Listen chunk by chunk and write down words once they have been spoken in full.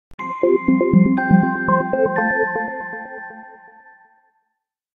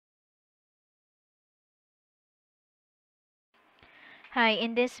Hi,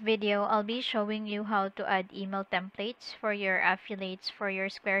 in this video, I'll be showing you how to add email templates for your affiliates for your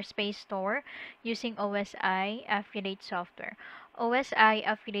Squarespace store using OSI affiliate software. OSI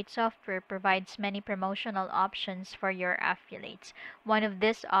affiliate software provides many promotional options for your affiliates. One of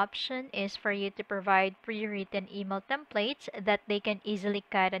these options is for you to provide pre-written email templates that they can easily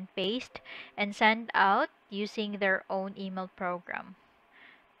cut and paste and send out using their own email program.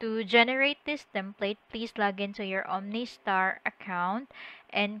 To generate this template, please log into your OmniStar account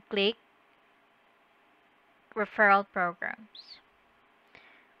and click Referral Programs.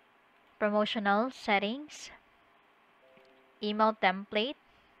 Promotional Settings, Email Template.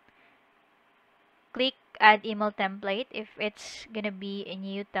 Click Add Email Template if it's gonna be a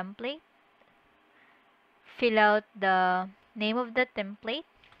new template. Fill out the name of the template,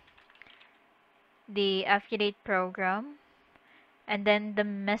 the affiliate program, and then the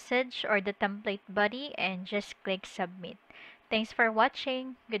message or the template body, and just click Submit. Thanks for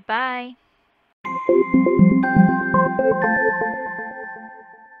watching. Goodbye.